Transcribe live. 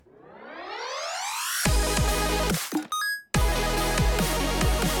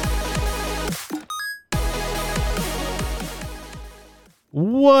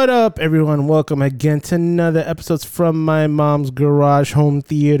What up, everyone? Welcome again to another episode from My Mom's Garage Home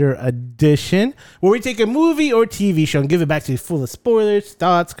Theater Edition, where we take a movie or TV show and give it back to you full of spoilers,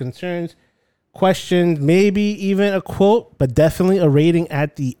 thoughts, concerns, questions, maybe even a quote, but definitely a rating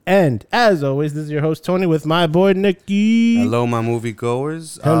at the end. As always, this is your host, Tony, with my boy, Nikki. Hello, my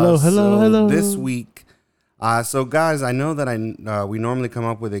moviegoers. Hello. This week, so guys, I know that we normally come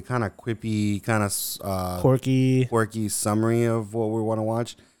up with a kind of quippy, kind of quirky summary of what we want to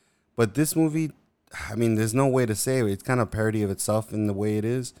watch, but this movie, I mean, there's no way to say it. It's kind of parody of itself in the way it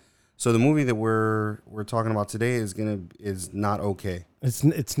is. So the movie that we're talking about today is not okay.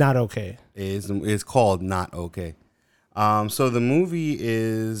 It's not okay. It's called Not Okay. So the movie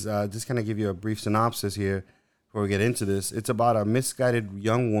is just kind of give you a brief synopsis here before we get into this. It's about a misguided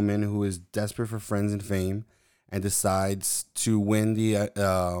young woman who is desperate for friends and fame and decides to win the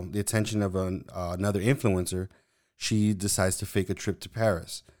attention of another influencer. She decides to fake a trip to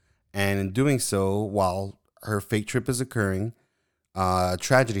Paris. And in doing so, while her fake trip is occurring, a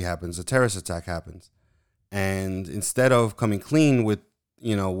tragedy happens, a terrorist attack happens. And instead of coming clean with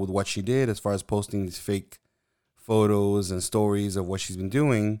what she did as far as posting these fake photos and stories of what she's been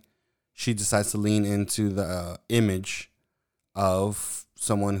doing, she decides to lean into the image of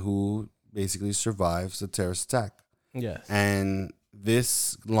someone who basically survives a terrorist attack. Yes. And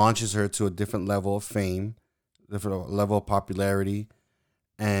this launches her to a different level of fame, different level of popularity.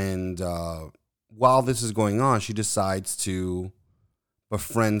 And while this is going on, she decides to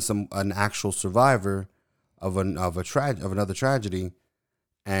befriend an actual survivor of another tragedy,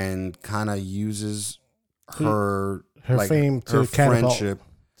 and kind of uses her fame to friendship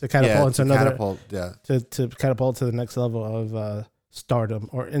to catapult to catapult to the next level of stardom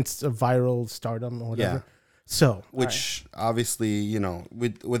or viral stardom or whatever. Yeah. So, which obviously,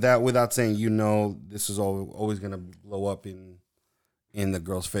 without saying, this is always gonna blow up in the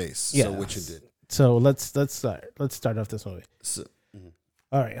girl's face. Yeah. So which it did. So let's start off this movie. So,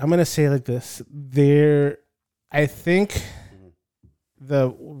 all right, I'm gonna say it like this. I think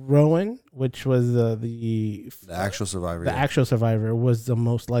the Rowan, which was the actual survivor, actual survivor, was the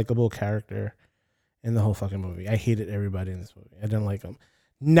most likable character in the whole fucking movie. I hated everybody in this movie. I didn't like them,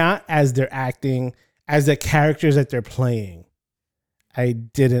 not as they're acting, as the characters that they're playing. I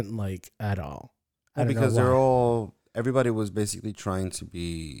didn't like at all. Because everybody was basically trying to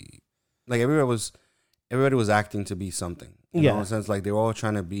be like everybody was acting to be something. In a sense, like they were all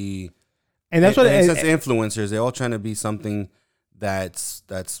trying to be, and that's what influencers. They're all trying to be something that's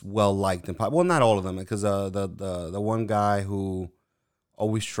well liked and popular. Well, not all of them, because the one guy who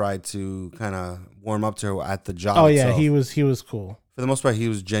always tried to kind of warm up to her at the job. Oh yeah, itself, he was cool. For the most part,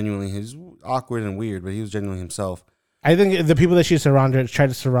 he's awkward and weird, but he was genuinely himself. I think the people that she tried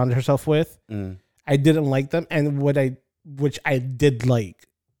to surround herself with, I didn't like them, and which I did like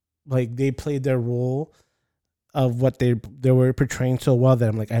they played their role of what they were portraying so well that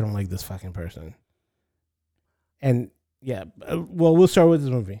I'm like, I don't like this fucking person. And yeah, well, we'll start with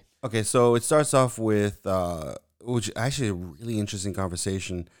this movie. Okay, so it starts off with which actually a really interesting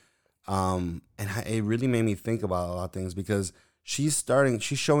conversation, and it really made me think about a lot of things, because she's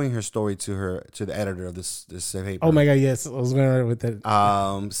showing her story to the editor of this paper. Oh my god, yes, I was going with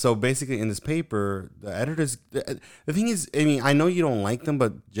that. So basically, in this paper, the editors. The thing is, I mean, I know you don't like them,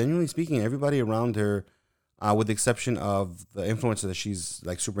 but genuinely speaking, everybody around her, with the exception of the influencer that she's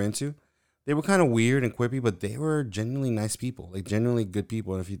like super into, they were kind of weird and quippy, but they were genuinely nice people, like genuinely good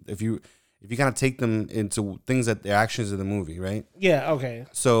people. And if you kind of take them into things that their actions in the movie, right? Yeah. Okay.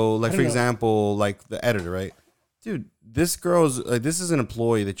 So, like for example, like the editor, right? Dude, this is an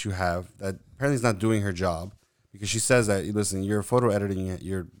employee that you have that apparently is not doing her job, because she says that, listen, you're photo editing,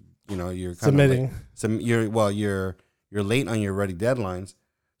 you're kind submitting, you're late on your ready deadlines.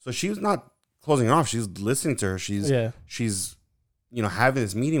 So she was not closing her off. She's listening to her. She's having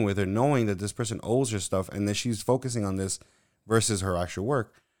this meeting with her, knowing that this person owes her stuff, and that she's focusing on this versus her actual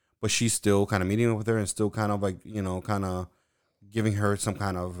work. But she's still kind of meeting with her and still kind of like, kind of giving her some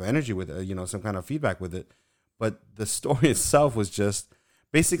kind of energy with it, some kind of feedback with it. But the story itself was just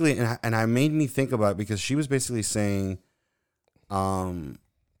basically, and I made me think about it, because she was basically saying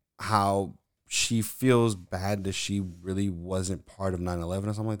how she feels bad that she really wasn't part of 9/11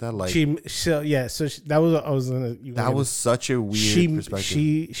 or something like that. Like that was such a weird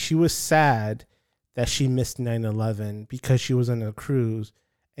perspective. She was sad that she missed 9/11 because she was on a cruise,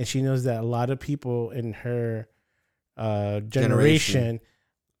 and she knows that a lot of people in her generation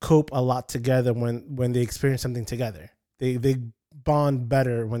cope a lot together when they experience something together. They bond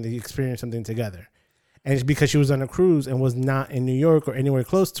better when they experience something together. And it's because she was on a cruise and was not in New York or anywhere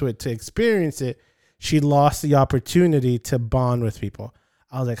close to it to experience it, she lost the opportunity to bond with people.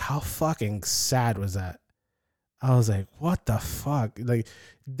 I was like, how fucking sad was that? I was like, what the fuck? Like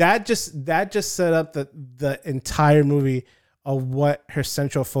that just set up the entire movie of what her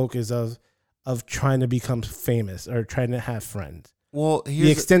central focus of trying to become famous or trying to have friends. Well, the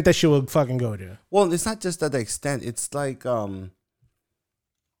extent that she will fucking go to. Well, it's not just that the extent. It's like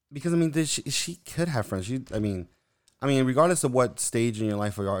because I mean, she could have friends. I mean, regardless of what stage in your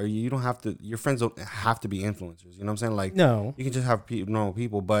life you are, you don't have to. Your friends don't have to be influencers. You know what I'm saying? Like, no, you can just have normal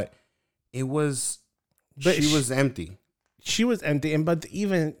people. But it was. But she was empty. She was empty, but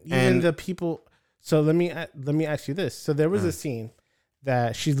even the people. So let me ask you this. So there was a scene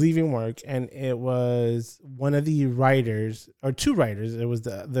that she's leaving work, and it was one of the writers or two writers. It was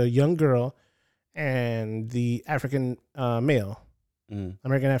the young girl and the African male,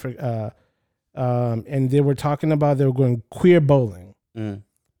 American African, and they were talking about they were going queer bowling,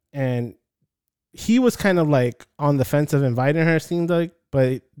 and he was kind of like on the fence of inviting her. It seemed like,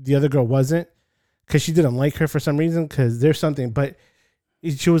 but the other girl wasn't. Because she didn't like her for some reason. Because there's something, but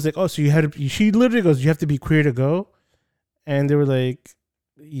she was like, "Oh, so you had to." She literally goes, "You have to be queer to go," and they were like,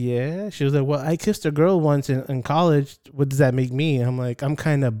 "Yeah." She was like, "Well, I kissed a girl once in college. What does that make me?" I'm like, "I'm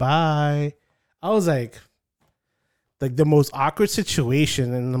kind of bi." I was like the most awkward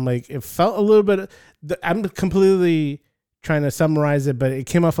situation, and I'm like, it felt a little bit. I'm completely trying to summarize it, but it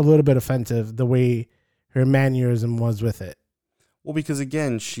came off a little bit offensive the way her mannerism was with it. Well, because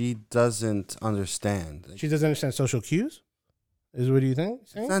again, she doesn't understand. She doesn't understand social cues? Is what do you think?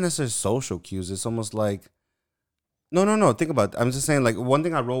 It's not necessarily social cues. It's almost like... No. Think about it. I'm just saying, like, one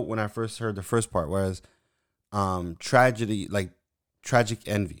thing I wrote when I first heard the first part was tragedy, like tragic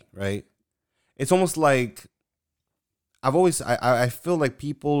envy, right? It's almost like... I feel like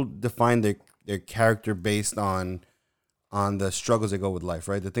people define their character based on the struggles they go with life,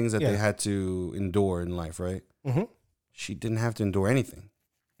 right? The things that they had to endure in life, right? Mm-hmm. She didn't have to endure anything.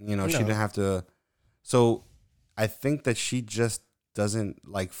 She didn't have to. So I think that she just doesn't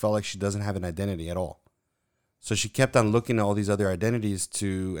felt like she doesn't have an identity at all. So she kept on looking at all these other identities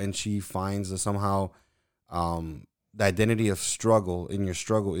and she finds that somehow the identity of struggle in your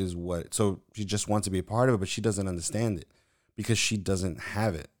struggle is what. So she just wants to be a part of it, but she doesn't understand it because she doesn't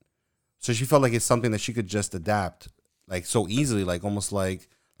have it. So she felt like it's something that she could just adapt like so easily, like almost like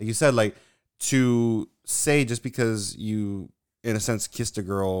you said, like to say just because you, in a sense, kissed a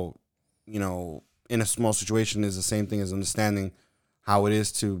girl, in a small situation is the same thing as understanding how it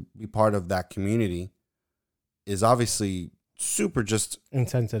is to be part of that community is obviously super just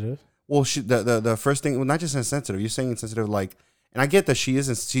insensitive. Well, the first thing, well, not just insensitive. You're saying insensitive, like, and I get that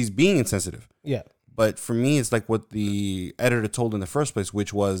she's being insensitive. Yeah. But for me, it's like what the editor told in the first place,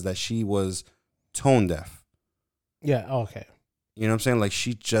 which was that she was tone deaf. Yeah. Okay. You know what I'm saying? Like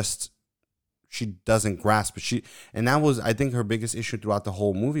she doesn't grasp it. And that was, I think, her biggest issue throughout the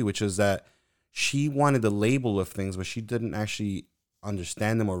whole movie, which is that she wanted the label of things, but she didn't actually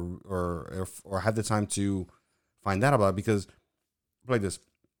understand them or have the time to find out about it. Because like this,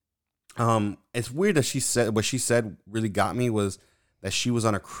 it's weird that she said what she said really got me was that she was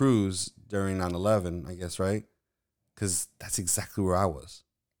on a cruise during 9/11, I guess, right? Because that's exactly where I was.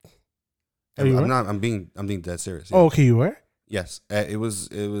 I'm being dead serious. Yeah. Oh, okay, you were? Yes, it was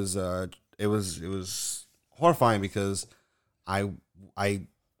horrifying because I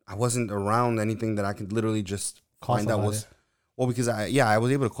wasn't around anything that I could literally just find out was. Well, because I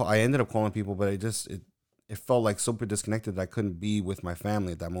was able to call. I ended up calling people, but it felt like super disconnected that I couldn't be with my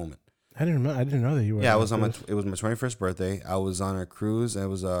family at that moment. I didn't know that you were. Yeah, it was my 21st birthday. I was on a cruise. I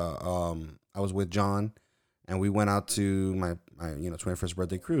was with John, and we went out to my 21st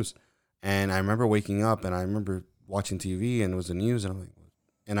birthday cruise. And I remember waking up, and I remember watching TV, and it was the news, and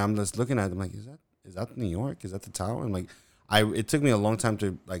I'm just looking at it. I'm like, is that New York? Is that the tower? And like, it took me a long time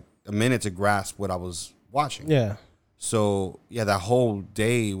a minute to grasp what I was watching. Yeah. So yeah, that whole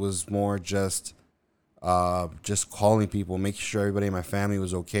day was more just calling people, making sure everybody in my family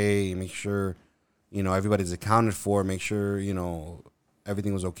was okay, make sure, everybody's accounted for, make sure,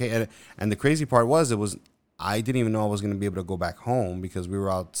 everything was okay. And the crazy part was, I didn't even know I was going to be able to go back home because we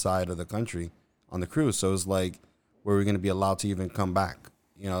were outside of the country on the cruise. So it was like, were we going to be allowed to even come back,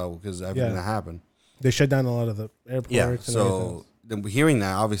 because everything that happened. They shut down a lot of the airports. Yeah, and so then hearing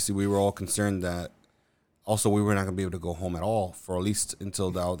that, obviously we were all concerned that also we were not going to be able to go home at all for at least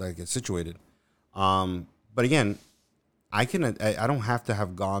until that gets situated. But again, I don't have to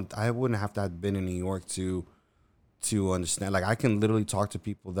have gone. I wouldn't have to have been in New York to understand. Like I can literally talk to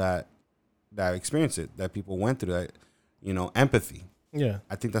people that experience it, that people went through that, empathy. Yeah.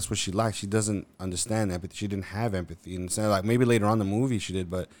 I think that's what she lacks. She doesn't understand empathy. She didn't have empathy. And so like maybe later on in the movie she did,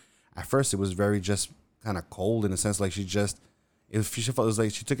 but at first it was very just kind of cold in a sense. Like she just, it was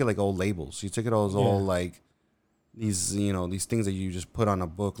like she took it like old labels. She took it all as all like these, you know, these things that you just put on a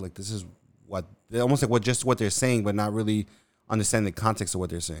book. Like this is what almost like what they're saying, but not really understanding the context of what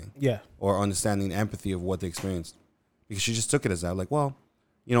they're saying. Yeah. Or understanding the empathy of what they experienced, because she just took it as that. Like, well,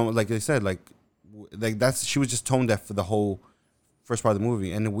 you know, like they said, like that's she was just tone deaf for the whole first part of the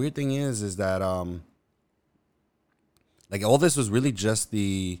movie. And the weird thing is that like all this was really just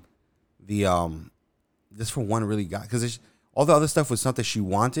this for one really got, because all the other stuff was something she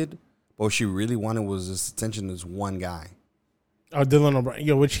wanted, but what she really wanted was this attention to this one guy. Oh, Dylan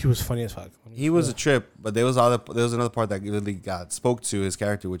O'Brien, which he was funny as fuck. He was a trip, but there was another part that really spoke to his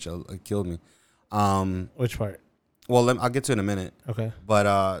character, which killed me. Which part? Well, I'll get to it in a minute. Okay.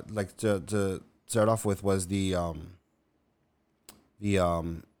 But like to start off with was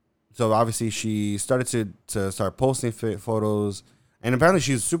so obviously she started to start posting photos, and apparently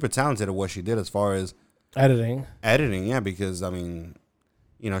she's super talented at what she did as far as editing. Yeah, because I mean,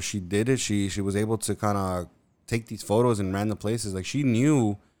 you know, she did it. She was able to kind of take these photos in random places. Like she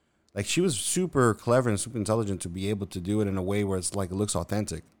knew, like she was super clever and super intelligent to be able to do it in a way where it's like it looks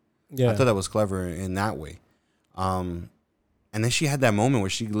authentic. Yeah, I thought that was clever in that way. And then she had that moment where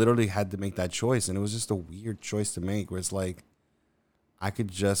she literally had to make that choice, and it was just a weird choice to make. Where it's like, I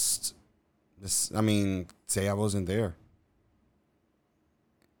could just, say I wasn't there.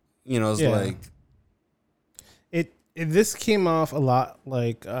 You know, it's like this came off a lot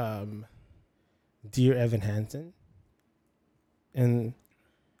like Dear Evan Hansen, and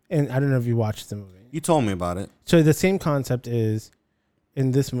I don't know if you watched the movie. You told me about it. So the same concept is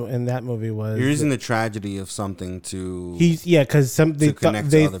in that movie was you're using the tragedy of something to because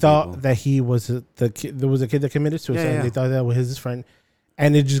they thought that he was there was a kid that committed suicide. Yeah. They thought that was his friend,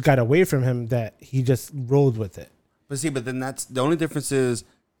 and it just got away from him that he just rolled with it. But then that's the only difference is,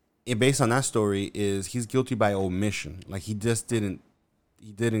 based on that story, is he's guilty by omission. Like he didn't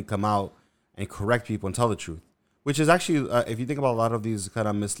come out and correct people and tell the truth, which is actually if you think about a lot of these kind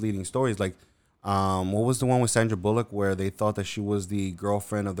of misleading stories, like what was the one with Sandra Bullock where they thought that she was the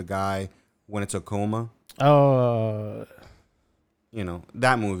girlfriend of the guy who went into a coma? Oh, you know,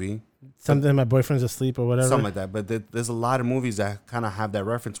 that movie. Something, my boyfriend's asleep or whatever. Something like that. But there's a lot of movies that kind of have that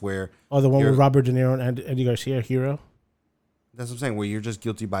reference where... Oh, the one with Robert De Niro and Eddie Garcia, Hero? That's what I'm saying, where you're just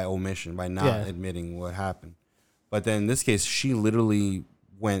guilty by omission, by not admitting what happened. But then in this case, she literally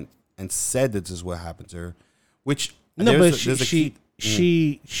went and said that this is what happened to her, which... No, but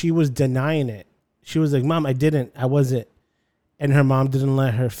she was denying it. She was like, Mom, I wasn't. And her mom didn't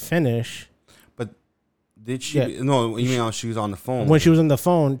let her finish. But did she? Yeah. No, you mean she was on the phone. When she was on the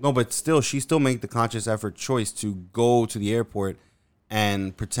phone. No, but still, she still made the conscious effort choice to go to the airport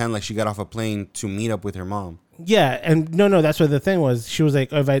and pretend like she got off a plane to meet up with her mom. Yeah, and no, that's what the thing was. She was like,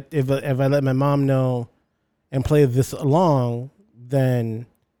 if I let my mom know and play this along, then...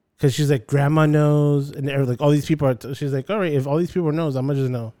 Because she's like, Grandma knows, and they're like, all these people are... She's like, all right, if all these people knows, I'm going to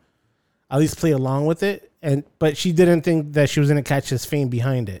just know. At least play along with it. But she didn't think that she was going to catch his fame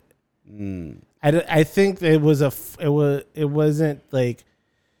behind it. I think it wasn't like...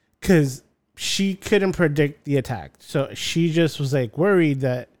 Because she couldn't predict the attack. So she just was like worried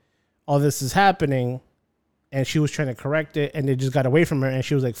that all this is happening, and she was trying to correct it, and it just got away from her, and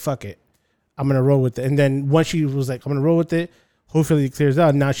she was like, fuck it. I'm going to roll with it. And then once she was like, I'm going to roll with it, hopefully it clears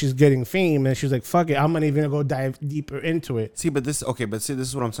out. Now she's getting fame, and she's like, fuck it. I'm not even going to go dive deeper into it. This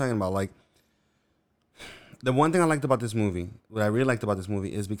is what I'm talking about. Like, the one thing I liked about this movie, what I really liked about this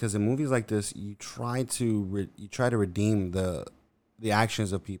movie, is because in movies like this, you try to redeem the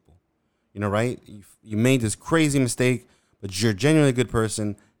actions of people. You know, right? You made this crazy mistake, but you're genuinely a good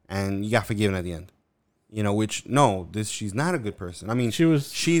person, and you got forgiven at the end. You know, she's not a good person. I mean,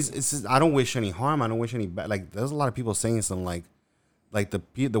 I don't wish any harm. I don't wish any bad. Like, there's a lot of people saying something like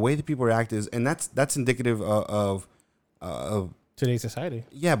the way that people react is, and that's indicative of today's society.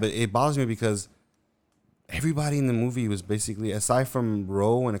 Yeah, but it bothers me because everybody in the movie was basically, aside from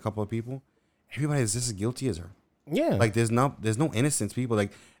Ro and a couple of people, everybody is just as guilty as her. Yeah, like there's no innocent people.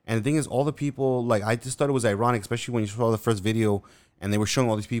 Like, and the thing is, all the people, like, I just thought it was ironic, especially when you saw the first video and they were showing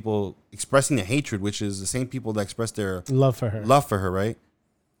all these people expressing their hatred, which is the same people that expressed their love for her, right?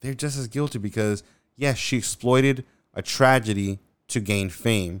 They're just as guilty because, yes, she exploited a tragedy to gain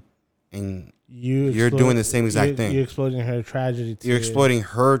fame, and you're doing the same exact thing. You're exploiting her tragedy. You're exploiting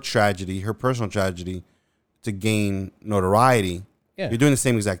her tragedy, her personal tragedy, to gain notoriety. Yeah. You're doing the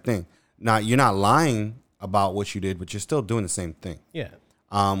same exact thing. Now, you're not lying about what you did, but you're still doing the same thing. Yeah.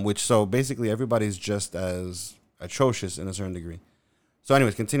 So basically everybody's just as atrocious in a certain degree. So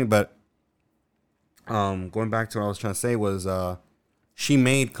anyways, continue. But going back to what I was trying to say was she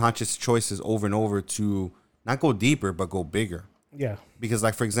made conscious choices over and over to not go deeper, but go bigger. Yeah. Because,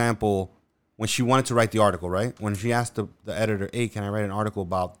 like, for example, when she wanted to write the article, right? When she asked the editor, hey, can I write an article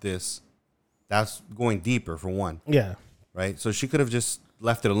about this? That's going deeper, for one. Yeah. Right? So she could have just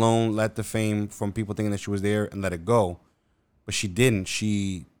left it alone, let the fame from people thinking that she was there, and let it go. But she didn't.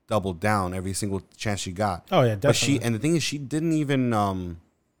 She doubled down every single chance she got. Oh, yeah, definitely. And the thing is, she didn't even,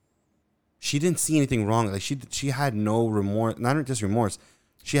 she didn't see anything wrong. Like, she had no remorse, not just remorse.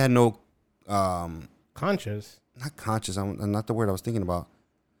 She had no, conscious. not conscious, not the word I was thinking about.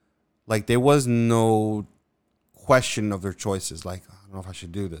 Like, there was no question of their choices. Like, I don't know if I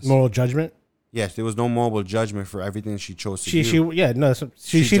should do this. Moral judgment. Yes, there was no moral judgment for everything she chose to do.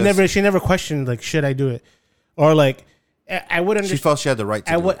 She never questioned, like, should I do it, or like, I would understand. She felt she had the right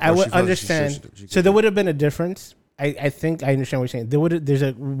to do it. I would understand. So there would have been a difference. I think I understand what you're saying. There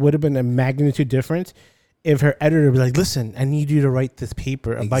would have been a magnitude difference if her editor was like, listen, I need you to write this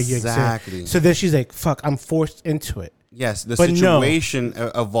paper about your exam. Exactly. So then she's like, fuck, I'm forced into it. Yes, the situation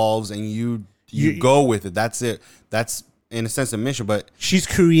evolves and you go with it. That's it. That's, in a sense, a mission. But she's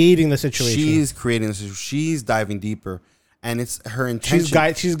creating the situation. She's creating the situation. She's diving deeper. And it's her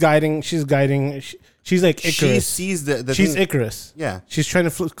intention. She's guiding. She's like Icarus. She sees the she's thing. Icarus. Yeah. She's trying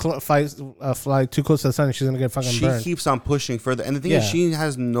to fly too close to the sun and she's going to get fucking burned. She keeps on pushing further. And the thing is, she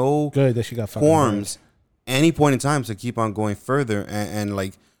has no good that she got fucking forms burned. any point in time to keep on going further. And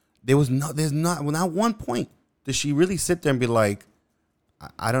like, there's not one point did she really sit there and be like,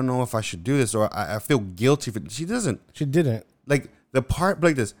 I don't know if I should do this, or I feel guilty for. She doesn't. She didn't. Like, the part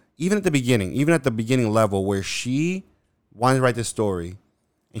like this, even at the beginning level where she wanted to write this story,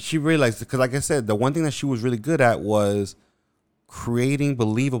 and she realized, because like I said, the one thing that she was really good at was creating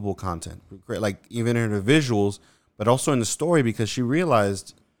believable content, like even in her visuals, but also in the story, because she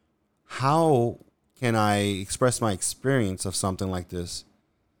realized, how can I express my experience of something like this,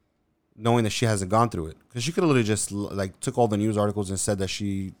 knowing that she hasn't gone through it? Because she could have literally just like took all the news articles and said that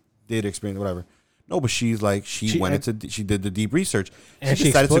she did experience whatever. No, but she's like, she did the deep research. And she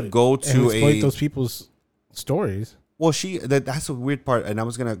decided to go to those people's stories. Well, that's a weird part, and I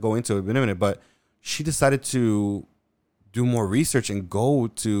was gonna go into it in a minute, but she decided to do more research and go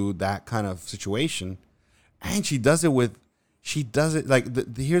to that kind of situation, and she does it like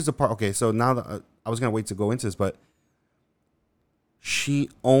here's the part. Okay, so now that I was gonna wait to go into this, but she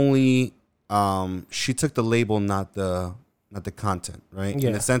only she took the label, not the content, right? Yeah.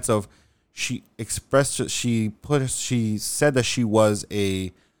 In the sense of she said that she was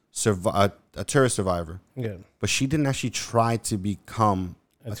a terrorist survivor. Yeah. But she didn't actually try to become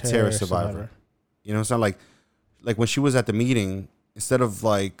a terrorist survivor. You know what I'm saying? Like when she was at the meeting, instead of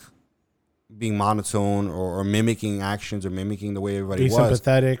like being monotone or mimicking actions or mimicking the way everybody was.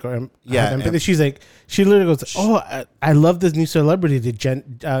 Sympathetic or empathy. She's like, she literally goes, I love this new celebrity.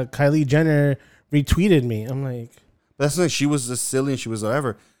 Kylie Jenner retweeted me. I'm like. But that's like, she was just silly and she was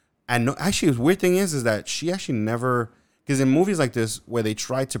whatever. And no, actually, the weird thing is that she actually never, because in movies like this where they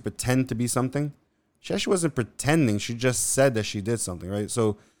try to pretend to be something, she actually wasn't pretending. She just said that she did something, right?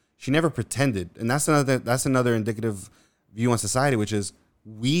 So she never pretended. And that's another indicative view on society, which is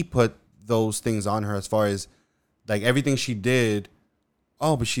we put those things on her as far as like everything she did.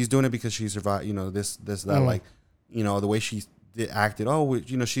 Oh, but she's doing it because she survived, this, that, like, the way she acted. Oh,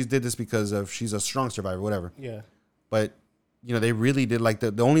 she did this because of she's a strong survivor, whatever. Yeah. But, they really did like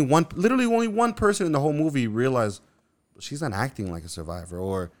only one person in the whole movie realized she's not acting like a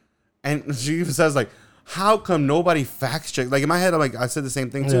survivor, and she even says like, how come nobody fact check? Like in my head, I said the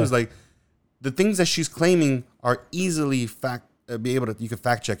same thing too. Yeah. Is like the things that she's claiming are easily you can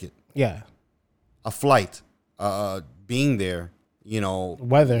fact check it. Yeah. A flight, being there,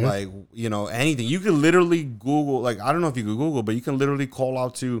 weather, like, anything. You can literally Google, like, I don't know if you could Google, but you can literally call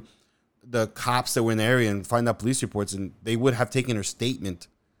out to the cops that were in the area and find out police reports, and they would have taken her statement,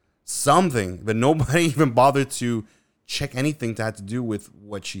 something, but nobody even bothered to check anything that had to do with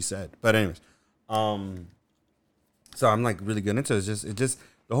what she said. But anyways, so I'm like really good into it. It just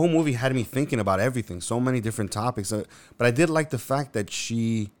the whole movie had me thinking about everything, so many different topics. But I did like the fact that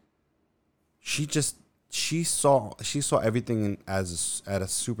she saw everything at a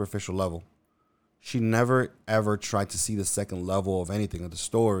superficial level. She never ever tried to see the second level of anything, of the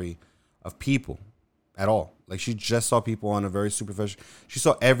story, of people at all. Like, she just saw people on a very superficial. She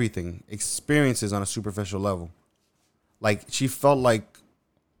saw everything, experiences on a superficial level. Like, she felt like,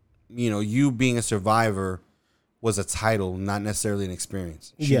 you being a survivor was a title, not necessarily an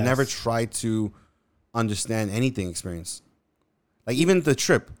experience. She never tried to understand anything experience. Like, even the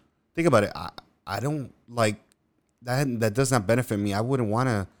trip. Think about it. I don't like that. That does not benefit me. I wouldn't want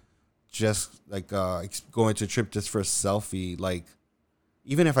to just like go into a trip just for a selfie. Like,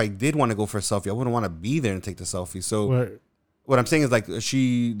 even if I did want to go for a selfie, I wouldn't want to be there and take the selfie. So What I'm saying is like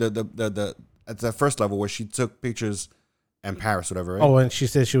she the at the first level where she took pictures in Paris, whatever. Right? Oh, and she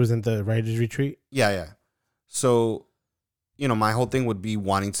said she was in the writers' retreat. Yeah. So, my whole thing would be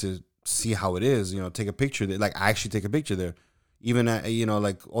wanting to see how it is. Take a picture. Like I actually take a picture there, even at,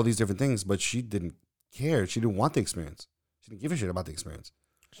 like all these different things. But she didn't care. She didn't want the experience. She didn't give a shit about the experience.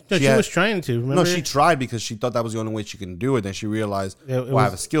 No, she was trying to. Remember? No, she tried because she thought that was the only way she can do it. Then she realized, I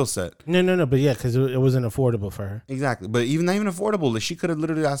have a skill set. No. But yeah, because it wasn't affordable for her. Exactly. But not even affordable. Like, she could have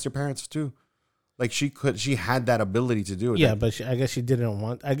literally asked her parents too. Like she had that ability to do it. Yeah, but I guess she didn't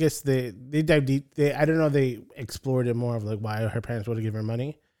want. I guess they dive deep. I don't know. They explored it more of like why her parents would have given her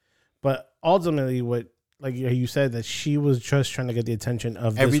money, but ultimately, what like you said that she was just trying to get the attention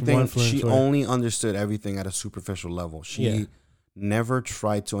of everything. This one she only understood everything at a superficial level. She never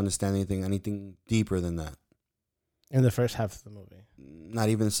tried to understand anything deeper than that. In the first half of the movie, not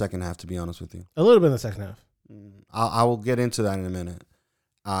even the second half, to be honest with you. A little bit in the second half. I will get into that in a minute.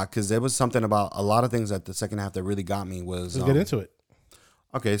 Because there was something about a lot of things at the second half that really got me was... Let's get into it.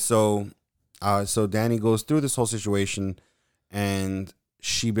 Okay, so Danny goes through this whole situation, and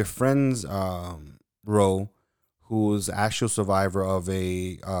she befriends Ro, who's actual survivor of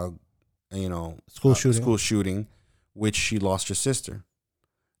a school shooting, which she lost her sister,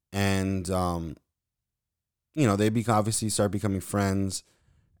 and they obviously start becoming friends,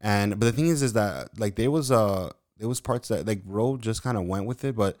 but the thing is that like there was parts that like Ro just kind of went with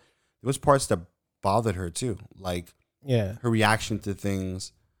it, but there was parts that bothered her too, like her reaction to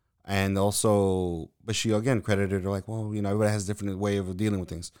things, and also, but she again credited her like, well, everybody has a different way of dealing with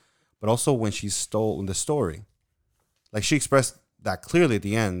things, but also when she stole the story, like she expressed that clearly at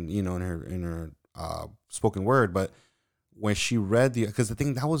the end, in her spoken word, but when she read because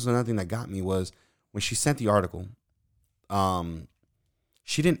that was another thing that got me was when she sent the article,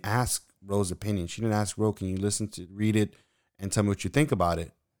 she didn't ask Ro's opinion. She didn't ask Ro, can you read it and tell me what you think about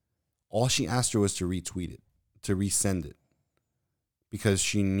it? All she asked her was to retweet it, to resend it. Because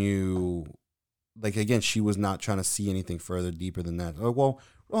she knew, like, again, she was not trying to see anything further, deeper than that. Like, well,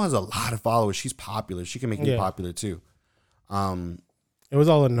 Ro has a lot of followers. She's popular. She can make me popular too. It was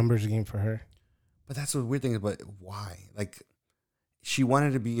all a numbers game for her. But that's the weird thing, but why? Like, she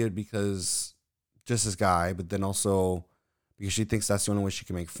wanted to be it because just this guy, but then also... because she thinks that's the only way she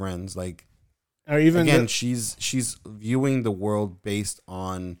can make friends. Like, or even again, she's viewing the world based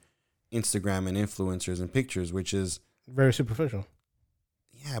on Instagram and influencers and pictures, which is very superficial.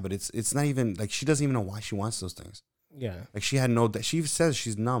 Yeah, but it's not even like she doesn't even know why she wants those things. Yeah, like she she says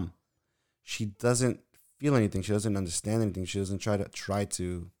she's numb. She doesn't feel anything. She doesn't understand anything. She doesn't try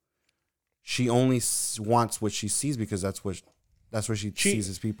to. She only wants what she sees because that's what she sees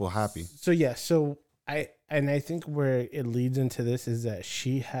as people happy. So I think where it leads into this is that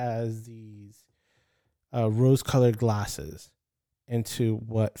she has these rose-colored glasses into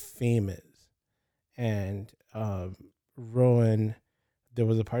what fame is. And Rowan, there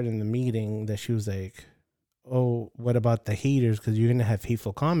was a part in the meeting that she was like, oh, what about the haters? Because you're going to have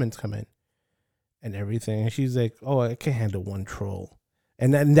hateful comments come in and everything. And she's like, oh, I can't handle one troll.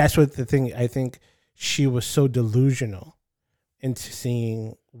 And that's what the thing, I think she was so delusional into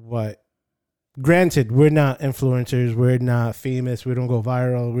seeing what... Granted, we're not influencers. We're not famous. We don't go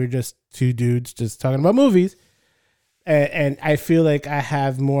viral. We're just two dudes just talking about movies. And I feel like I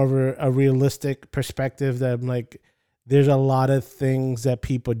have more of a realistic perspective that I'm like, there's a lot of things that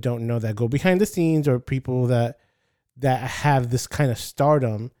people don't know that go behind the scenes, or people that have this kind of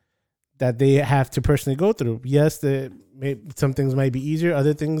stardom that they have to personally go through. Yes, some things might be easier.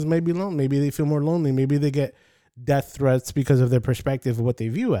 Other things might be lonely. Maybe they feel more lonely. Maybe they get death threats because of their perspective of what they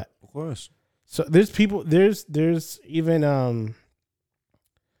view at. Of course. So there's people, there's even,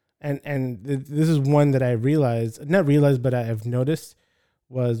 this is one that I not realized, but I have noticed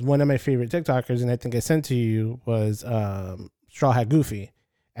was one of my favorite TikTokers, and I think I sent to you, was Straw Hat Goofy.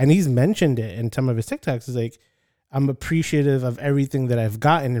 And he's mentioned it in some of his TikToks. It's like, I'm appreciative of everything that I've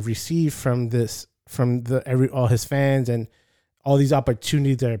gotten and received from all his fans and all these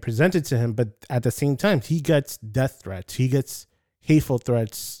opportunities that are presented to him. But at the same time, he gets death threats. He gets hateful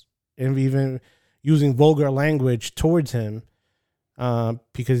threats, and even using vulgar language towards him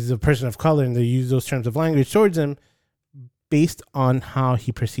because he's a person of color, and they use those terms of language towards him based on how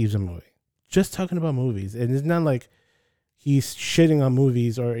he perceives a movie. Just talking about movies. And it's not like he's shitting on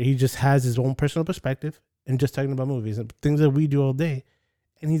movies, or he just has his own personal perspective and just talking about movies and things that we do all day,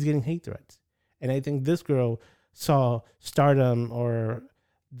 and he's getting hate threats. And I think this girl saw stardom or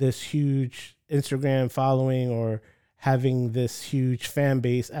this huge Instagram following or having this huge fan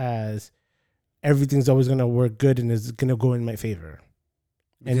base as everything's always going to work good and is going to go in my favor.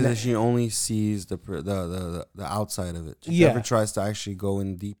 Because she only sees the outside of it. She never tries to actually go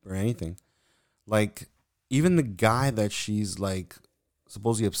in deep or anything. Like, even the guy that she's like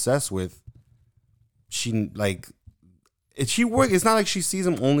supposedly obsessed with, it's not like she sees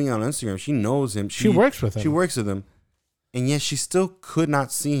him only on Instagram. She knows him. She works with him. She works with him, and yet she still could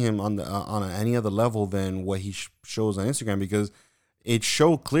not see him on any other level than what he shows on Instagram, because it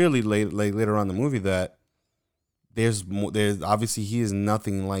showed clearly later on in the movie that there's obviously he is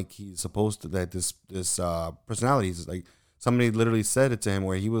nothing like he's supposed to. That this personality is like, somebody literally said it to him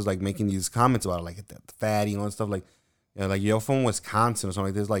where he was like making these comments about it, like the fatty and stuff, like, you know, like, you're from Wisconsin or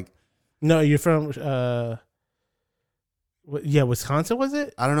something like this. Like, no, you're from Wisconsin, was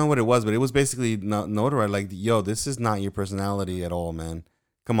it? I don't know what it was, but it was basically notoriety. Like, yo, this is not your personality at all, man.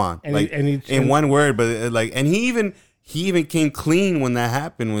 Come on, and like in one word, but and he even came clean when that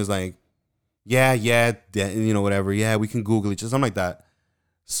happened. Was like, yeah, you know, whatever. Yeah, we can Google it, just something like that.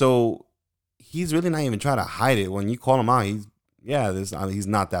 So he's really not even trying to hide it. When you call him out, he's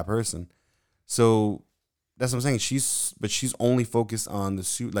not that person. So that's what I'm saying. She's only focused on the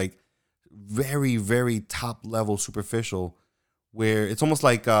suit, like very, very top level superficial, where it's almost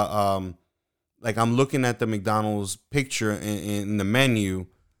like I'm looking at the McDonald's picture in the menu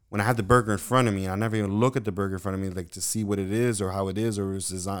when I have the burger in front of me. I never even look at the burger in front of me, like, to see what it is or how it is or it's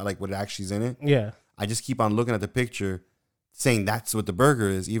designed, like what actually is in it. Yeah. I just keep on looking at the picture, saying that's what the burger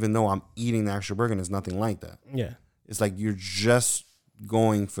is, even though I'm eating the actual burger and it's nothing like that. Yeah. It's like you're just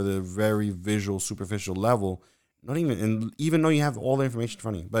going for the very visual, superficial level, even though you have all the information in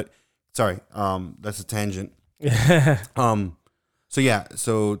front of you. But sorry, that's a tangent.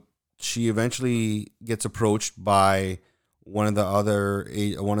 So she eventually gets approached by one of the other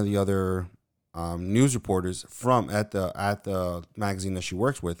news reporters at the magazine that she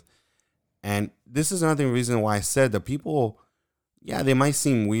works with. And this is another reason why I said that people, they might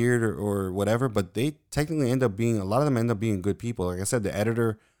seem weird or whatever, but they technically a lot of them end up being good people. Like I said, the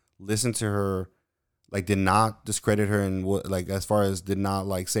editor listened to her, like, did not discredit her, and like, as far as did not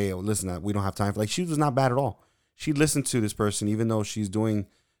like say, oh, listen, we don't have time for, like, she was not bad at all. She listened to this person, even though she's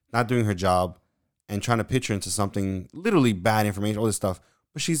not doing her job and trying to pitch her into something literally bad information, all this stuff,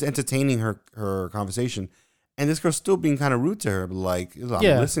 but she's entertaining her conversation. And this girl's still being kind of rude to her, like, I'm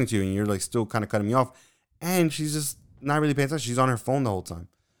listening to you and you're like still kind of cutting me off. And she's just not really paying attention. She's on her phone the whole time.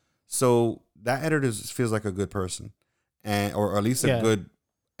 So that editor feels like a good person, or at least a good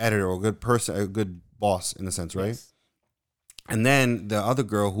editor or a good person, a good boss in a sense, right? Yes. And then the other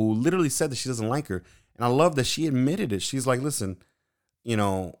girl who literally said that she doesn't like her. And I love that she admitted it. She's like, listen, you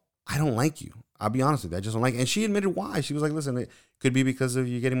know, I don't like you. I'll be honest with you. I just don't like it. And she admitted why. She was like, listen, it could be because of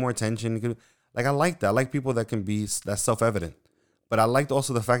you getting more attention. Like, I like that. I like people that can be, that's self-evident. But I liked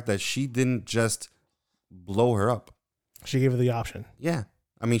also the fact that she didn't just blow her up. She gave her the option. Yeah.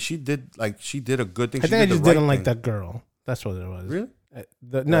 I mean, she did a good thing. I think I just didn't like that girl. That's what it was. Really?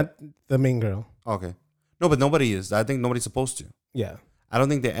 Not the main girl. Okay. No, but nobody is. I think nobody's supposed to. Yeah. I don't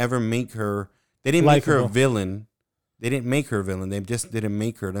think they ever make her, they didn't make her a villain. They didn't make her a villain. They just didn't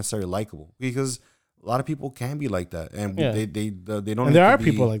make her necessarily likable, because a lot of people can be like that, and they don't. And there are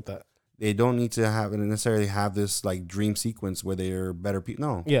people like that. They don't need to necessarily have this like dream sequence where they are better people.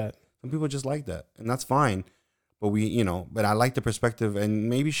 No. Yeah. Some people just like that, and that's fine. But but I like the perspective, and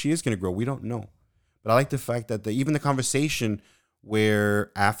maybe she is going to grow. We don't know, but I like the fact that even the conversation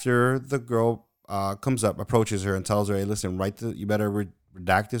where after the girl comes up, approaches her and tells her, "Hey, listen, you better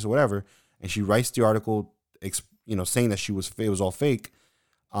redact this or whatever," and she writes the article, saying that it was all fake.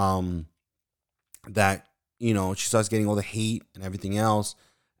 That she starts getting all the hate and everything else,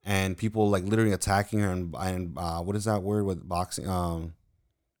 and people like literally attacking her and what is that word with boxing?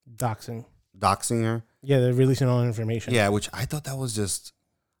 Doxing her. Yeah, they're releasing all information. Yeah, which I thought that was just,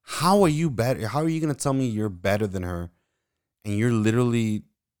 how are you better? How are you going to tell me you're better than her, and you're literally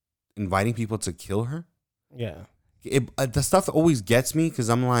inviting people to kill her? Yeah. The stuff that always gets me, because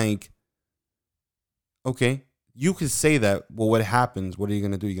I'm like, okay, you could say that. Well, what happens? What are you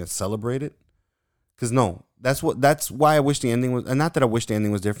going to do? You going to celebrate it? Because no, that's why I wish the ending was, and not that I wish the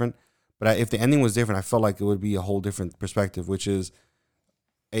ending was different, but if the ending was different, I felt like it would be a whole different perspective, which is,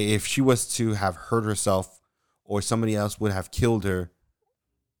 if she was to have hurt herself or somebody else would have killed her,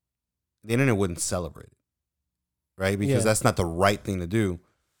 the internet wouldn't celebrate it, right? Because that's not the right thing to do.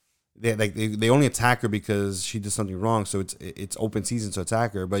 They only attack her because she did something wrong, so it's open season to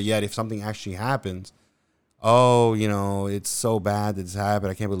attack her. But yet, if something actually happens, it's so bad that this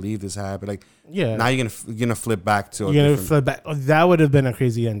happened. I can't believe this happened. Like, now you're gonna flip back to. You're gonna flip back. Oh, that would have been a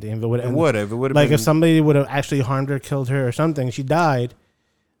crazy ending. If it would have. Like, if somebody would have actually harmed her, killed her, or something, she died.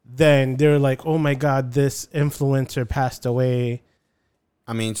 Then they're like, oh my God, this influencer passed away,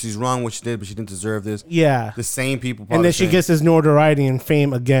 I mean, she's wrong what she did, but she didn't deserve this. Yeah. The same people, And then she gets this notoriety and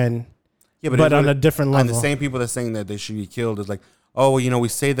fame again. yeah, but on a different level. And the same people that saying that they should be killed is like, oh, well, we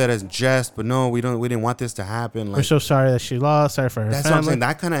say that as jest, but no, we didn't want this to happen. Like, we're so sorry that she lost. Sorry for her that's family. what I'm saying.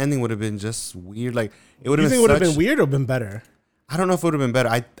 That kind of ending would have been just weird. Like, it would have been. You think it would have been weird or been better? I don't know if it would have been better.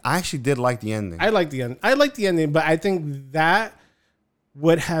 I actually did like the ending. I like the ending, but I think that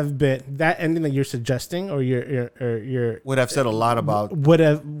would have been that ending that you're suggesting, or your would have said a lot about. Would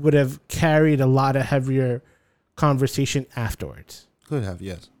have carried a lot of heavier conversation afterwards. Could have,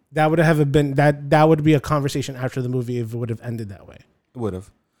 yes. That would have been that would be a conversation after the movie if it would have ended that way. It would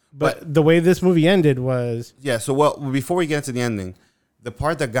have. But the way this movie ended was So before we get to the ending, the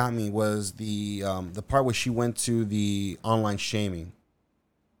part that got me was the part where she went to the online shaming.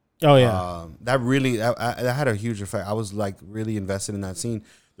 Oh yeah, that really that had a huge effect. I was like really invested in that scene.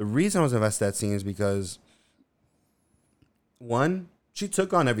 The reason I was invested in that scene is because one, she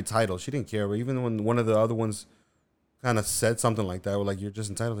took on every title. She didn't care. But even when one of the other ones kind of said something like that, or like, you're just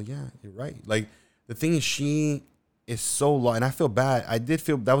entitled. Like, yeah, you're right. Like, the thing is, she is so low, and I feel bad. I did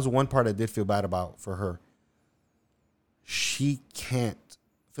feel that was one part I did feel bad about for her. She can't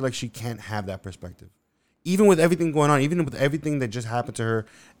feel like she can't have that perspective, even with everything going on, even with everything that just happened to her,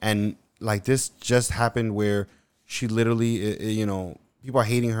 and like this just happened where she literally, people are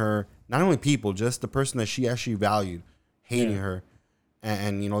hating her. Not only people, just the person that she actually valued, hating her,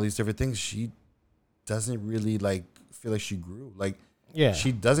 and all these different things. She doesn't really like feel like she grew. Like,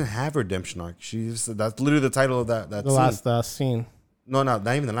 she doesn't have a redemption arc. That's literally the title of that the scene. last scene. No, not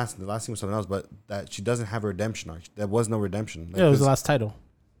even the last. The last scene was something else, but that she doesn't have a redemption arc. There was no redemption. Like, it was the last title.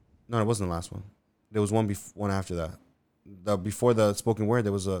 No, it wasn't the last one. There was one after that. Before the spoken word,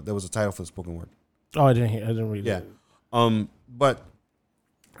 there was a title for the spoken word. Oh, I didn't read it. Yeah. But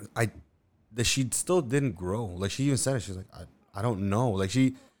she still didn't grow. Like, she even said it. She's like, I don't know. Like,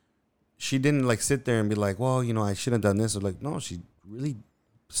 she didn't like sit there and be like, well, I shouldn't have done this. Or like, no, she really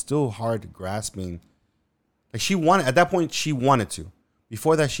still hard grasping. Like, at that point, she wanted to.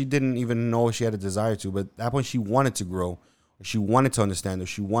 Before that, she didn't even know if she had a desire to. But at that point, she wanted to grow. She wanted to understand, or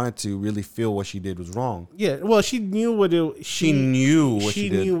she wanted to really feel what she did was wrong. Yeah, well, she knew she knew what she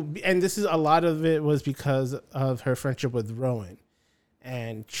did. And this is a lot of it was because of her friendship with Rowan,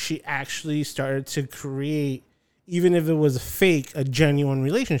 and she actually started to create, even if it was fake, a genuine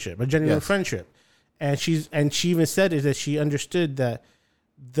relationship, a genuine friendship. And she even said is that she understood that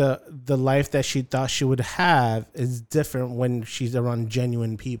the life that she thought she would have is different when she's around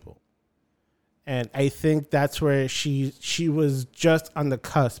genuine people. And I think that's where she was just on the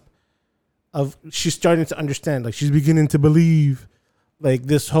cusp of, she's starting to understand, like, she's beginning to believe, like,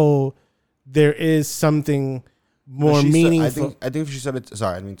 this whole, there is something more meaningful. I think she said it.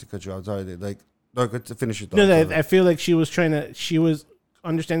 Sorry, I didn't mean to cut you off. Sorry, like, no, to finish your thought. No, I feel like she was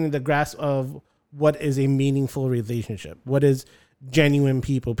understanding the grasp of what is a meaningful relationship, what is genuine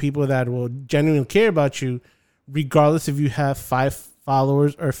people that will genuinely care about you, regardless if you have 5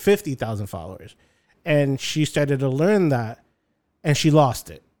 followers or 50,000 followers. And she started to learn that, and she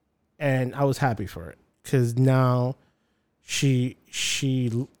lost it. And I was happy for it, because now she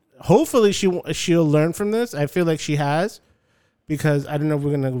hopefully she'll learn from this. I feel like she has, because I don't know if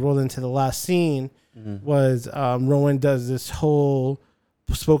we're going to roll into the last scene. Was Rowan does this whole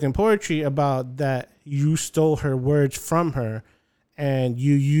spoken poetry about that you stole her words from her, and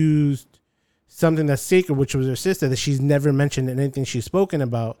you used something that's sacred, which was her sister, that she's never mentioned in anything she's spoken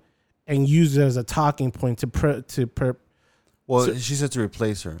about, and used it as a talking point she said to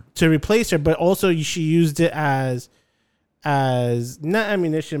replace her. But also she used it as not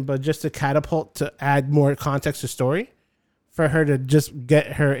ammunition, but just a catapult to add more context to story, for her to just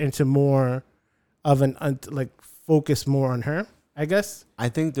get her into more of an focus more on her, I guess. I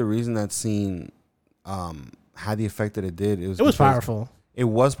think the reason that scene had the effect that it did, it was powerful. It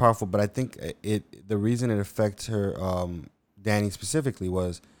was powerful, but I think the reason it affected her, Danny specifically,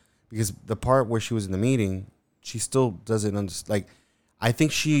 was because the part where she was in the meeting, she still doesn't understand. Like, I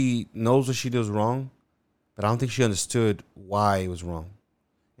think she knows what she did was wrong, but I don't think she understood why it was wrong.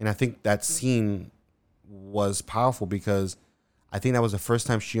 And I think that scene was powerful because I think that was the first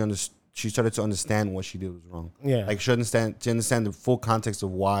time she started to understand what she did was wrong. Yeah, like she understand the full context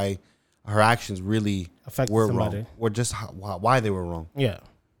of why her actions really were wrong, or just why they were wrong. Yeah,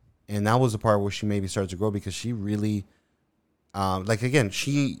 and that was the part where she maybe started to grow, because she really,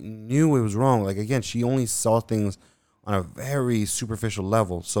 she knew it was wrong. Like, again, she only saw things on a very superficial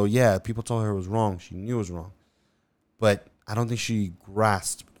level. So yeah, people told her it was wrong. She knew it was wrong, but I don't think she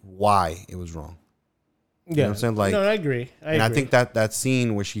grasped why it was wrong. You know what I'm saying? Like, no, I agree. I think that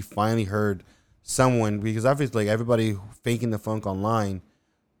scene where she finally heard someone, because obviously, like, everybody faking the funk online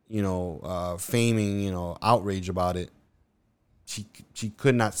faming, outrage about it. She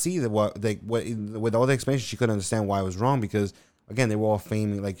could not see that what with all the explanation, she couldn't understand why it was wrong, because again, they were all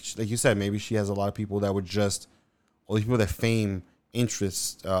faming, like you said, maybe she has a lot of people that would just, all these people that fame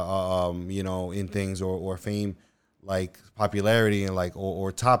interests in things, or fame like popularity and like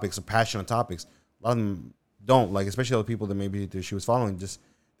or topics or passionate topics. A lot of them don't, like, especially the people that maybe that she was following, just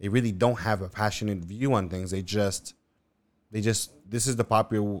they really don't have a passionate view on things. They just this is the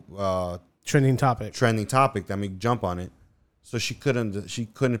popular trending topic that make jump on it. So she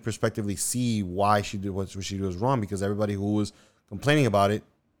couldn't prospectively see why she did what she did was wrong, because everybody who was complaining about it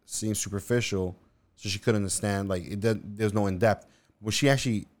seemed superficial. So she couldn't understand, like, there's no in depth. When she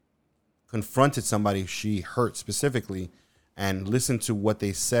actually confronted somebody she hurt specifically and listened to what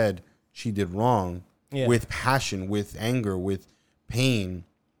they said she did wrong, with passion, with anger, with pain,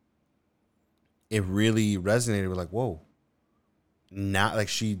 it really resonated with, like, whoa. Not like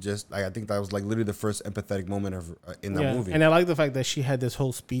she just, like, I think that was like literally the first empathetic moment of in that movie. And I like the fact that she had this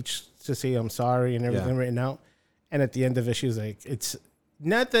whole speech to say I'm sorry and everything written out, and at the end of it she was like, it's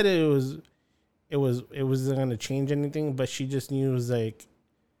not that it wasn't going to change anything, but she just knew it was like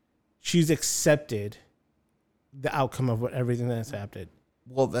she's accepted the outcome of everything that's happened.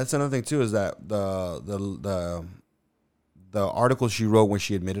 Well, that's another thing too, is that the article she wrote when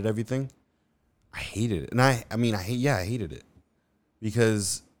she admitted everything, I hated it. And I hated it.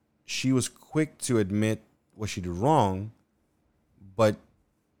 Because she was quick to admit what she did wrong, but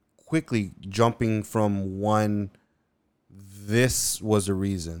quickly jumping from one, this was the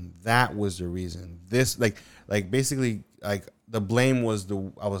reason, that was the reason, this, like basically, like, the blame was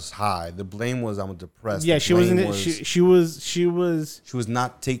I was high, the blame was I'm depressed. Yeah, she was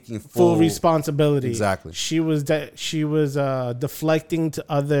not taking full responsibility. Exactly. She was deflecting to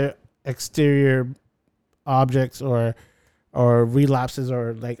other exterior objects or relapses,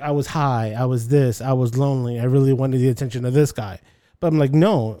 or like, I was high, I was this, I was lonely, I really wanted the attention of this guy. But I'm like,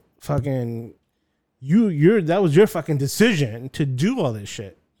 no, fucking that was your fucking decision to do all this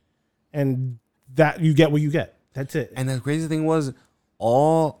shit. And that you get what you get. That's it. And the crazy thing was,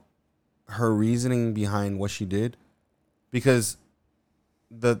 all her reasoning behind what she did, because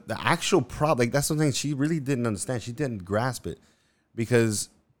the actual problem, like, that's something she really didn't understand. She didn't grasp it, because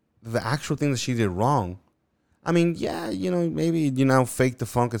the actual thing that she did wrong, I mean, yeah, maybe, fake the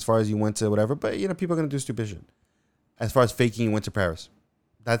funk as far as you went to whatever, but, people are going to do stupid shit. As far as faking you went to Paris,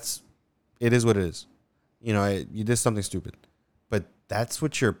 it is what it is. You did something stupid, but that's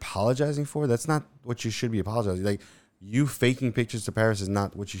what you're apologizing for. That's not what you should be apologizing. Like, you faking pictures to Paris is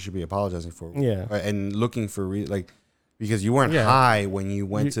not what you should be apologizing for. Yeah. Right? And looking for, because you weren't high when you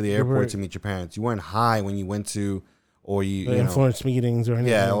went to the airport to meet your parents. You weren't high when you went to, or you influence meetings or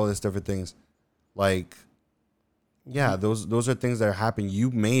anything. Yeah, all these different things. Like, yeah, those are things that happen.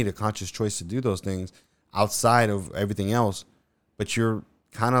 You made a conscious choice to do those things outside of everything else, but you're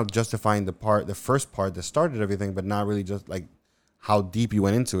kind of justifying the first part that started everything, but not really just like how deep you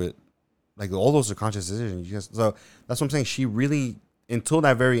went into it. Like, all those are conscious decisions. So that's what I'm saying. She really, until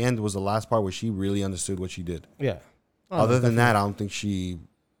that very end, was the last part where she really understood what she did. Yeah. Other than that, I don't think she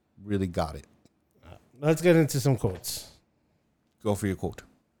really got it. Let's get into some quotes. Go for your quote.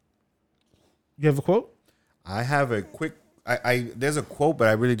 You have a quote? I have a quick. There's a quote, but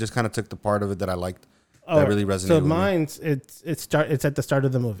I really just kind of took the part of it that I liked. That really resonated. So with mine's me. It's at the start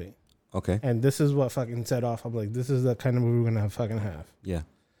of the movie. Okay. And this is what fucking set off. I'm like, this is the kind of movie we're gonna fucking have. Yeah.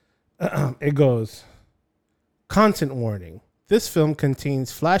 It goes, content warning. This film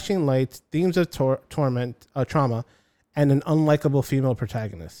contains flashing lights, themes of trauma, and an unlikable female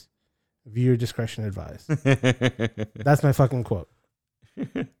protagonist. Viewer discretion advised. That's my fucking quote.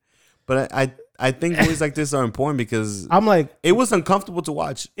 But I think movies like this are important, because I'm like, it was uncomfortable to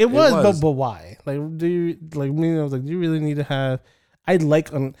watch. It was. But why? Like, do you do you really need to have?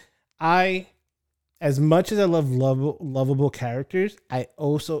 As much as I love lovable characters, I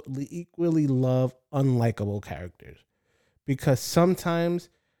also equally love unlikable characters, because sometimes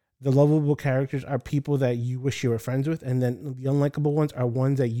the lovable characters are people that you wish you were friends with, and then the unlikable ones are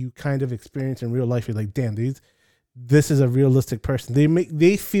ones that you kind of experience in real life. You're like, damn, this is a realistic person.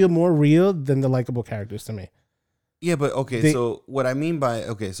 They feel more real than the likable characters to me. Yeah, but okay. So what I mean by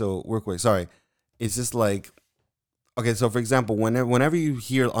so real quick, sorry, it's just like, okay. So for example, whenever you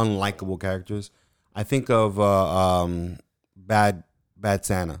hear unlikable characters, I think of Bad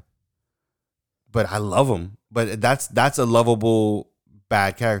Santa. But I love him. But that's a lovable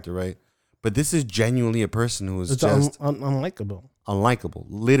bad character, right? But this is genuinely a person who is just unlikable. Unlikable,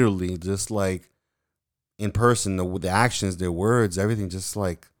 literally, just like in person, the actions, their words, everything, just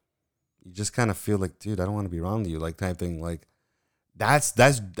like you just kind of feel like, dude, I don't want to be around you, like type thing. Like I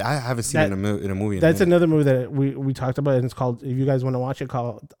haven't seen it in a movie. That's another movie that we talked about, and it's called, if you guys want to watch it,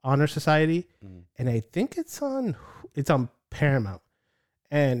 called Honor Society, and I think it's on Paramount.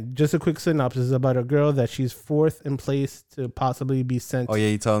 And just a quick synopsis is about a girl that she's fourth in place to possibly be sent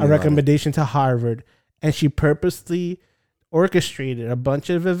you told me a recommendation to Harvard, and she purposely orchestrated a bunch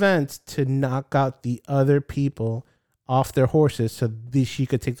of events to knock out the other people off their horses so she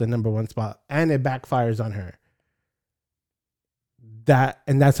could take the number one spot, and it backfires on her.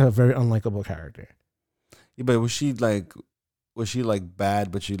 That's a very unlikable character. Yeah, but was she like bad,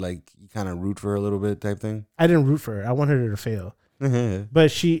 but you kind of root for her a little bit type thing? I didn't root for her. I wanted her to fail.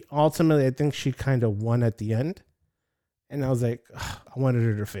 But she ultimately, I think she kind of won at the end. And I was like, ugh, I wanted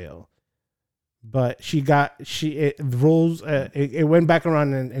her to fail. But it went back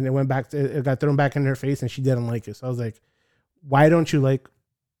around and it went back, it got thrown back in her face and she didn't like it. So I was like, why don't you like,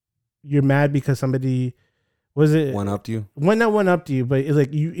 you're mad because somebody, was it? One up to you? Not one up to you, but it's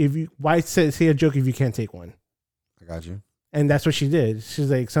like, why say a joke if you can't take one? I got you. And that's what she did. She's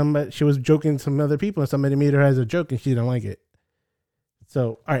like, she was joking some other people and somebody made her as a joke and she didn't like it.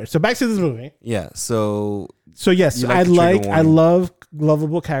 So, all right. So back to this movie. Yeah. So yes, I love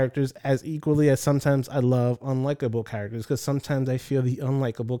lovable characters as equally as sometimes I love unlikable characters, because sometimes I feel the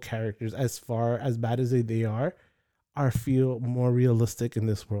unlikable characters, as far as bad as they are feel more realistic in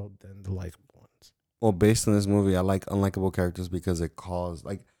this world than the likable ones. Well, based on this movie, I like unlikable characters because it caused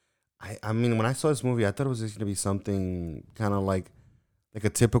I mean, when I saw this movie, I thought it was just gonna be something kind of like a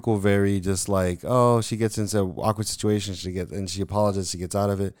typical, very just like, oh, she gets into an awkward situation, she apologizes, she gets out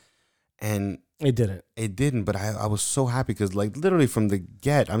of it, and it didn't. But I was so happy because literally from the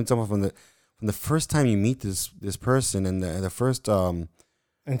get, I'm talking about from the first time you meet this person and the first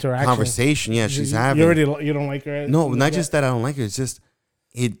interaction conversation, she's having. You don't like her? No, not just that I don't like her. It's just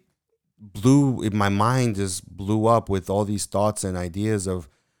my mind just blew up with all these thoughts and ideas of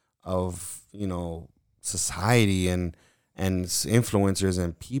society and influencers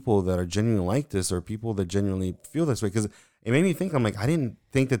and people that are genuinely like this, or people that genuinely feel this way. Because it made me think, I'm like, I didn't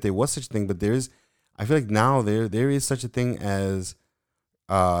think that there was such a thing, but I feel like now there is such a thing as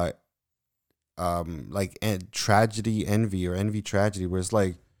tragedy envy, or envy tragedy, where it's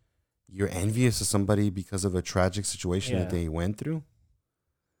like you're envious of somebody because of a tragic situation that they went through.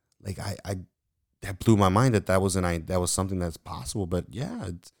 Like that blew my mind that was something that's possible. But yeah,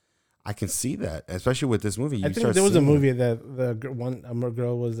 I can see that, especially with this movie. I think there was a movie that a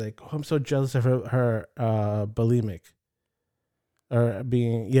girl was like, "Oh, I'm so jealous of her bulimic, or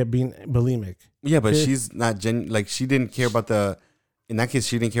being bulimic." Yeah, but she's not she didn't care about in that case,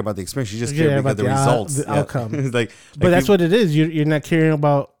 she didn't care about the experience. She just cared about the results, the outcome. but that's what it is. You're not caring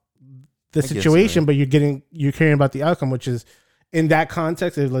about the situation, but you're caring about the outcome, which is, in that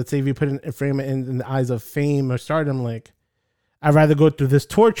context, let's say if you frame it in the eyes of fame or stardom, like, I'd rather go through this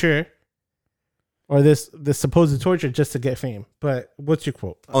torture or this supposed torture just to get fame. But what's your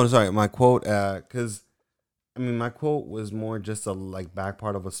quote? Oh, sorry. My quote, because, my quote was more just a back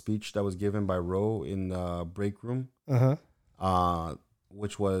part of a speech that was given by Roe in the break room,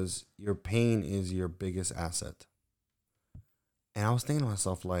 which was, your pain is your biggest asset. And I was thinking to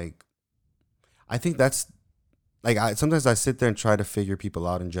myself, I think that's, sometimes I sit there and try to figure people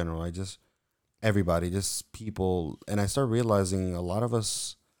out in general. Everybody, just people. And I start realizing a lot of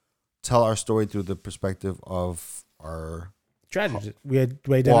us tell our story through the perspective of our tragedies.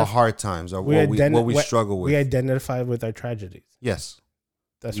 Hard times, or what we struggle with. We identify with our tragedies. Yes.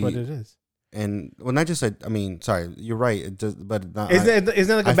 That's what it is. And when I just said, sorry, you're right. It does, but not, it's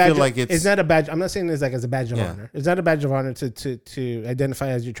not like a badge. I feel like it's not a badge. I'm not saying it's as a badge of honor. It's not a badge of honor to identify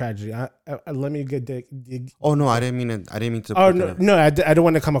as your tragedy. Let me get. Oh no, I didn't mean it. I didn't mean to. Oh no, I don't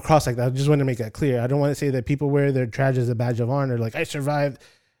want to come across like that. I just want to make that clear. I don't want to say that people wear their tragedy as a badge of honor. Like, I survived.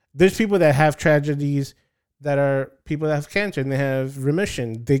 There's people that have tragedies that are people that have cancer and they have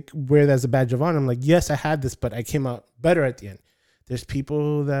remission. They wear that as a badge of honor. I'm like, yes, I had this, but I came out better at the end. There's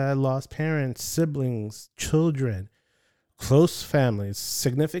people that lost parents, siblings, children, close families,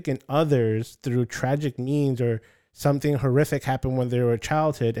 significant others through tragic means, or something horrific happened when they were a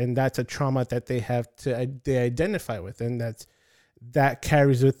childhood, and that's a trauma that they identify with, and that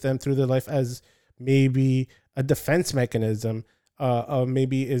carries with them through their life as maybe a defense mechanism,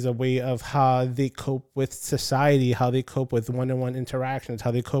 maybe is a way of how they cope with society, how they cope with one-on-one interactions,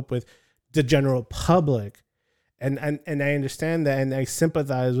 how they cope with the general public. And I understand that, and I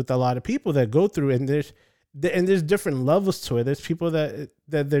sympathize with a lot of people that go through it, and there's different levels to it. There's people that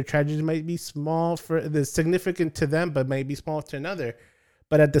their tragedy might be small they're significant to them, but might be small to another.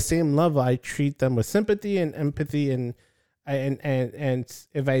 But at the same level, I treat them with sympathy and empathy, and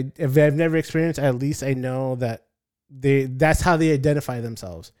if I've never experienced, at least I know that that's how they identify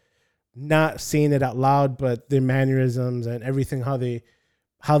themselves. Not saying it out loud, but their mannerisms and everything, how they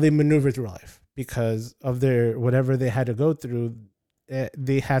maneuver through life because of their whatever they had to go through.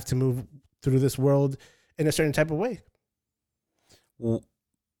 They have to move through this world in a certain type of way. Well,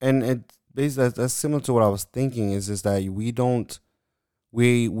 and it basically that's similar to what I was thinking. Is that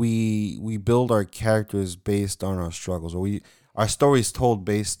we build our characters based on our struggles, or our story is told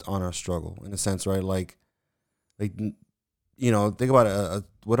based on our struggle in a sense, right? Like think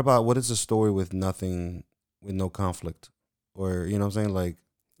about what is a story with no conflict, or you know what I'm saying? Like,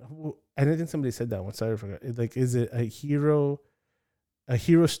 I think somebody said that one. Sorry, I forgot. Like, is it a hero? A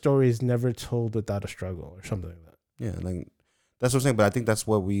hero story is never told without a struggle, or something like that. Yeah, like that's what I'm saying. But I think that's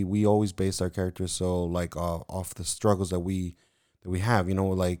what we always base our characters so like off the struggles that we have. You know,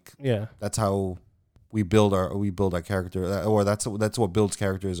 like that's how we build our character, or that's what builds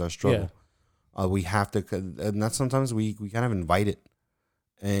character is our struggle. Yeah. We have to, and that's sometimes we kind of invite it.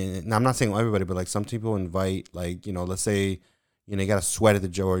 And I'm not saying everybody, but like some people invite, like, you know, let's say, you know, you got to sweat at the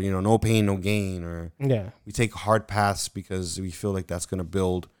job, or, you know, no pain, no gain, or we take hard paths because we feel like that's going to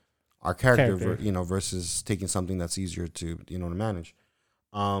build our character. You know, versus taking something that's easier to, you know, to manage.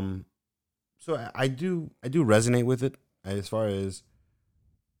 So I do resonate with it as far as,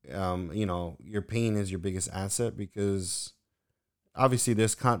 you know, your pain is your biggest asset, because obviously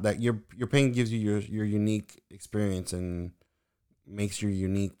there's that your pain gives you your unique experience and makes your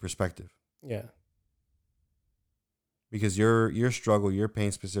unique perspective. Yeah. Because your struggle, your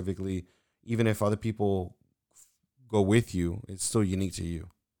pain specifically, even if other people go with you, it's still unique to you.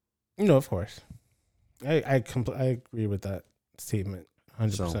 No, of course. I agree with that statement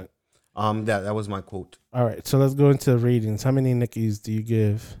 100%. So, that was my quote. All right, so let's go into ratings. How many Nickies do you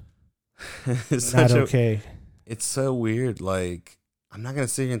give? Not okay. It's so weird. Like, I'm not gonna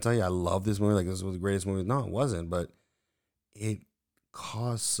sit here and tell you I love this movie. Like, this was the greatest movie. No, it wasn't. But it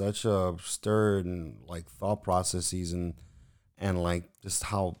caused such a stir and like thought processes and like just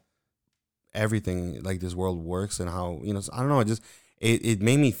how everything like this world works and how, you know, I don't know. It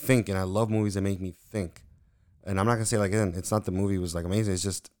made me think, and I love movies that make me think. And I'm not gonna say like, again, it's not the movie was like amazing. It's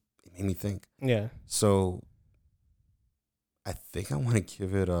just it made me think. Yeah. So I think I want to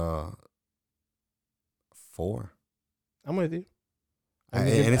give it a 4. I'm with you. And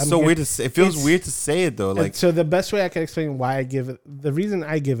it's so weird to say. It feels weird to say it though. Like, so the best way I can explain why I give it, the reason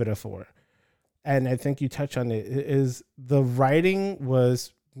I give it a 4, and I think you touch on it, is the writing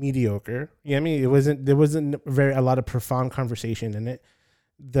was mediocre. You know what I mean? There wasn't a lot of profound conversation in it.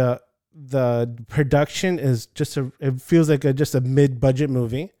 The production is it feels like just a mid-budget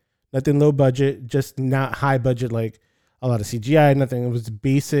movie. Nothing low budget, just not high budget like a lot of CGI, nothing. It was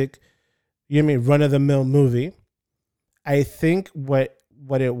basic, you know what I mean, run-of-the-mill movie. I think what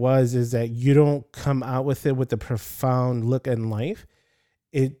it was is that you don't come out with it with a profound look in life.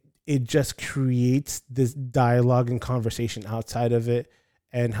 It just creates this dialogue and conversation outside of it,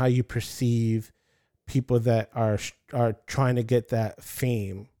 and how you perceive people that are trying to get that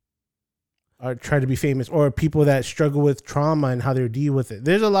fame, or try to be famous, or people that struggle with trauma and how they deal with it.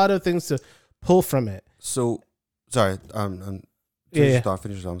 There's a lot of things to pull from it. So, sorry, finish your thought.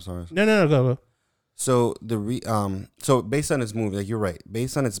 I'm sorry. No, go. So so based on its movie, like you're right,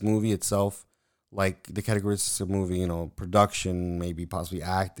 based on its movie itself, like the categories of movie, you know, production, maybe possibly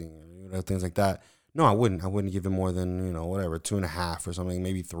acting, you know, things like that. No, I wouldn't give it more than, you know, whatever, 2.5 or something,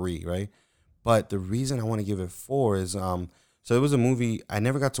 maybe 3, right? But the reason I want to give it 4 is so it was a movie I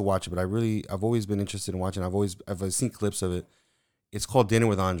never got to watch it, but I've always been interested in watching. I've seen clips of it. It's called Dinner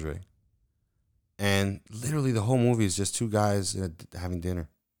with Andre, and literally the whole movie is just 2 guys having dinner.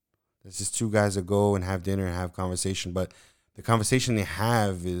 It's just 2 guys that go and have dinner and have conversation, but the conversation they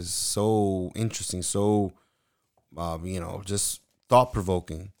have is so interesting, so you know, just thought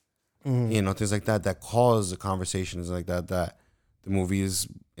provoking. Mm-hmm. You know, things like that cause a conversation, is like that the movie is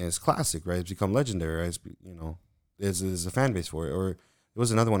classic, right? It's become legendary, right? It's, you know, there's a fan base for it. Or there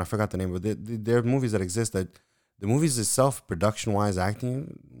was another one, I forgot the name, but there are movies that exist that the movies itself, production wise,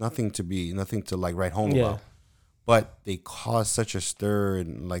 acting, nothing to like write home about, but they cause such a stir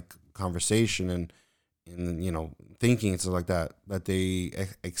and like conversation and you know, thinking and stuff like that they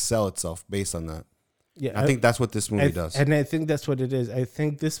excel itself based on that. Yeah, I think that's what this movie does. And I think that's what it is. I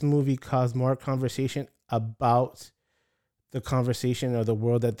think this movie caused more conversation about the conversation or the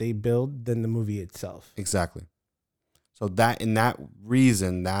world that they build than the movie itself. Exactly. So that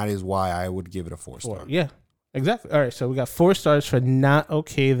is why I would give it a 4 star. Yeah, exactly. All right, so we got 4 stars for Not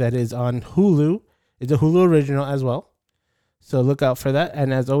Okay. That is on Hulu. It's a Hulu original as well. So look out for that.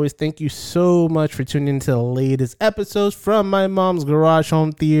 And as always, thank you so much for tuning into the latest episodes from My Mom's Garage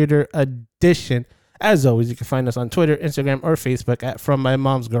Home Theater Edition. As always, you can find us on Twitter, Instagram, or Facebook at From My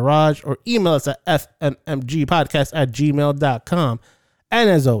Mom's Garage, or email us at fmmgpodcast@gmail.com. And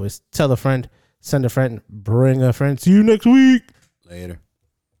as always, tell a friend, send a friend, bring a friend. See you next week. Later.